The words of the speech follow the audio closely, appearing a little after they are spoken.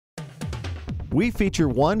We feature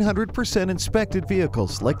 100% inspected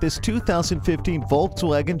vehicles like this 2015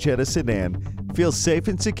 Volkswagen Jetta Sedan. Feel safe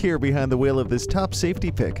and secure behind the wheel of this top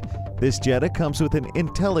safety pick. This Jetta comes with an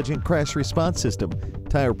intelligent crash response system,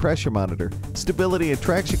 tire pressure monitor, stability and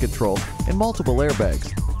traction control, and multiple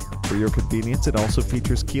airbags. For your convenience, it also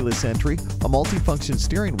features keyless entry, a multifunction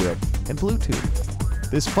steering wheel, and Bluetooth.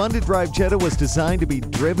 This fun-to-drive Jetta was designed to be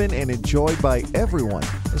driven and enjoyed by everyone,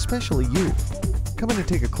 especially you. Come in and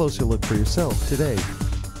take a closer look for yourself today.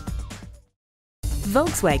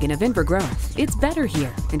 Volkswagen of Inver Grove. It's better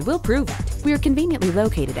here, and we'll prove it. We are conveniently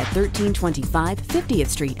located at 1325 50th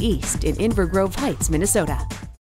Street East in Inver-Grove-Heights, Minnesota.